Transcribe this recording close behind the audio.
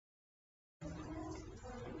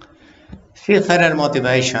Seafarer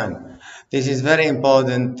motivation. This is very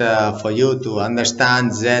important for you to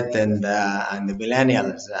understand Z and the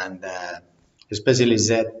millennials and especially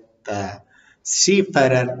Z. Uh,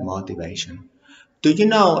 Seafarer motivation. Do you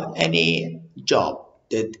know any job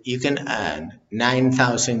that you can earn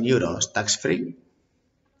 9,000 euros tax free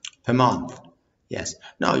per month? Yes.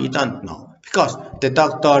 No, you don't know. Because the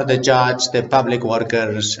doctor, the judge, the public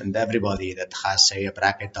workers, and everybody that has, say, a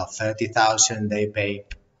bracket of 30,000, they pay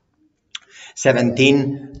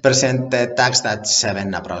 17% tax, that's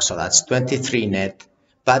 7 approx, so that's 23 net.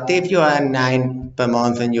 But if you earn 9 per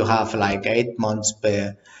month and you have like 8 months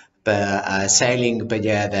per sailing per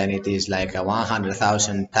year, then it is like a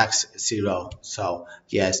 100,000 tax zero. So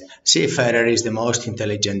yes, seafarer is the most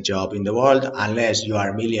intelligent job in the world unless you are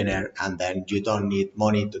a millionaire and then you don't need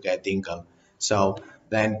money to get income. So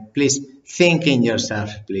then please think in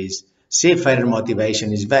yourself, please. Seafarer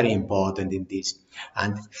motivation is very important in this.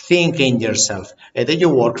 And think in yourself. Either you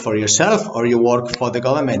work for yourself or you work for the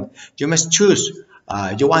government. You must choose.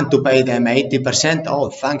 You want to pay them 80%? Oh,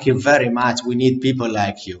 thank you very much. We need people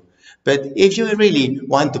like you. But if you really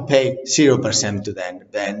want to pay 0% to them,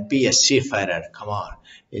 then be a seafarer. Come on.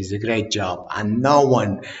 It's a great job. And no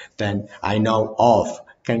one that I know of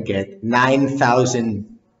can get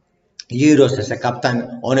 9,000 euros as a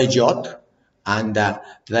captain on a yacht and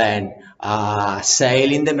then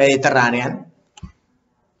sail in the Mediterranean.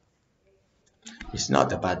 It's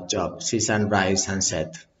not a bad job. See sunrise,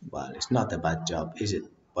 sunset. Well, it's not a bad job, is it?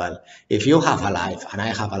 Well, if you have a life and I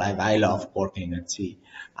have a life, I love working at sea.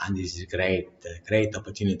 And this is great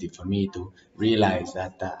opportunity for me to realize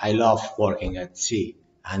that I love working at sea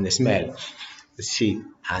and the smell the sea.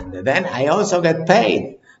 And then I also get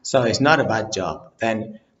paid. So it's not a bad job.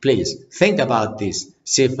 Then please think about this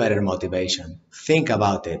seafarer motivation. Think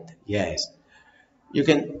about it. Yes. You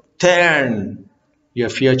can turn your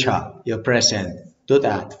future, your present. Do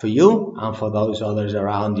that for you and for those others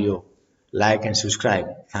around you. Like and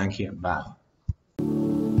subscribe. Thank you. Bye.